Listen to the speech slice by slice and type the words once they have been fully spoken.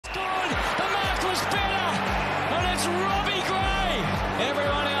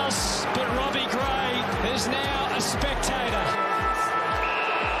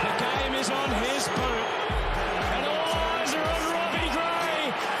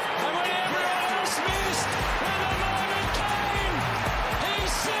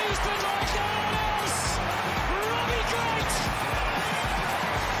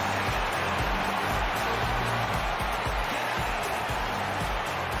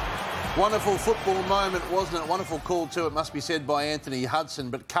Wonderful football moment, wasn't it? Wonderful call too, it must be said, by Anthony Hudson.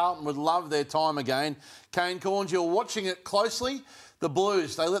 But Carlton would love their time again. Kane Cornes, you're watching it closely. The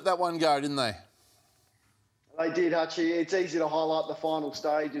Blues, they let that one go, didn't they? They did, Hutchie. It's easy to highlight the final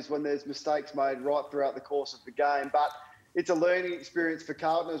stages when there's mistakes made right throughout the course of the game. But it's a learning experience for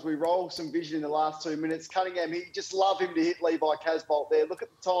Carlton as we roll some vision in the last 2 minutes. Cunningham, you just love him to hit Levi Casbolt there. Look at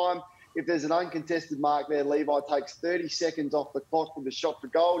the time. If there's an uncontested mark there, Levi takes 30 seconds off the clock with the shot for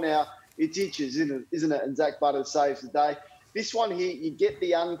goal. Now, it's inches, isn't it? And Zach Butters saves the day. This one here, you get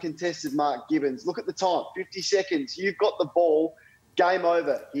the uncontested mark, Gibbons. Look at the time, 50 seconds. You've got the ball. Game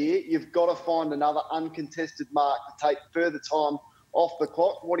over here. You've got to find another uncontested mark to take further time off the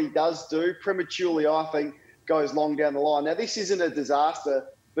clock. What he does do, prematurely, I think, goes long down the line. Now, this isn't a disaster,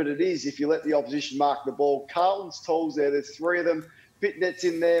 but it is if you let the opposition mark the ball. Carlton's tools there. There's three of them. Pitnet's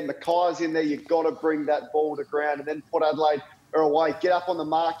in there. Mackay's in there. You've got to bring that ball to ground. And then Port Adelaide are away. Get up on the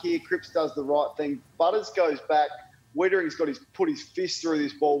mark here. Cripps does the right thing. Butters goes back. Wettering's got put his fist through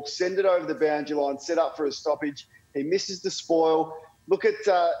this ball, send it over the boundary line, set up for a stoppage. He misses the spoil. Look at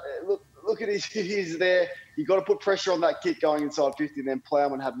his there. You've got to put pressure on that kick going inside 50, and then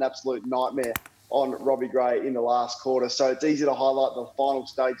Plowman had an absolute nightmare on Robbie Gray in the last quarter. So it's easy to highlight the final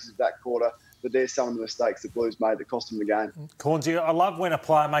stages of that quarter, but there's some of the mistakes the Blues made that cost them the game. Cornesy, I love when a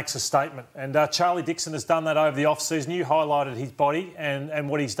player makes a statement, and Charlie Dixon has done that over the off-season. You highlighted his body and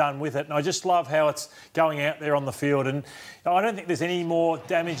what he's done with it, and I just love how it's going out there on the field. And I don't think there's any more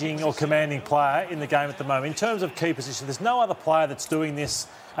damaging or commanding player in the game at the moment. In terms of key position, there's no other player that's doing this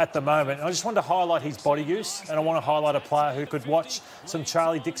at the moment. And I just wanted to highlight his body use, and I want to highlight a player who could watch some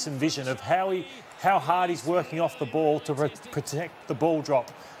Charlie Dixon vision of how hard he's working off the ball to protect the ball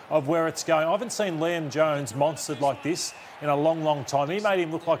drop of where it's going. I haven't seen Liam Jones monstered like this in a long, long time. He made him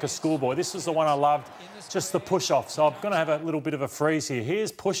look like a schoolboy. This was the one I loved, just the push-off. So I'm going to have a little bit of a freeze here.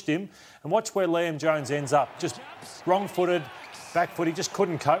 Here's pushed him, and watch where Liam Jones ends up. Just wrong-footed, back foot. He just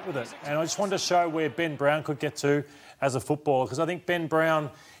couldn't cope with it. And I just wanted to show where Ben Brown could get to as a footballer, because I think Ben Brown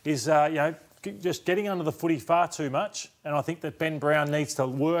is, just getting under the footy far too much. And I think that Ben Brown needs to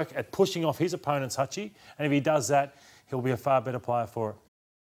work at pushing off his opponent's Hutchie. And if he does that, he'll be a far better player for it.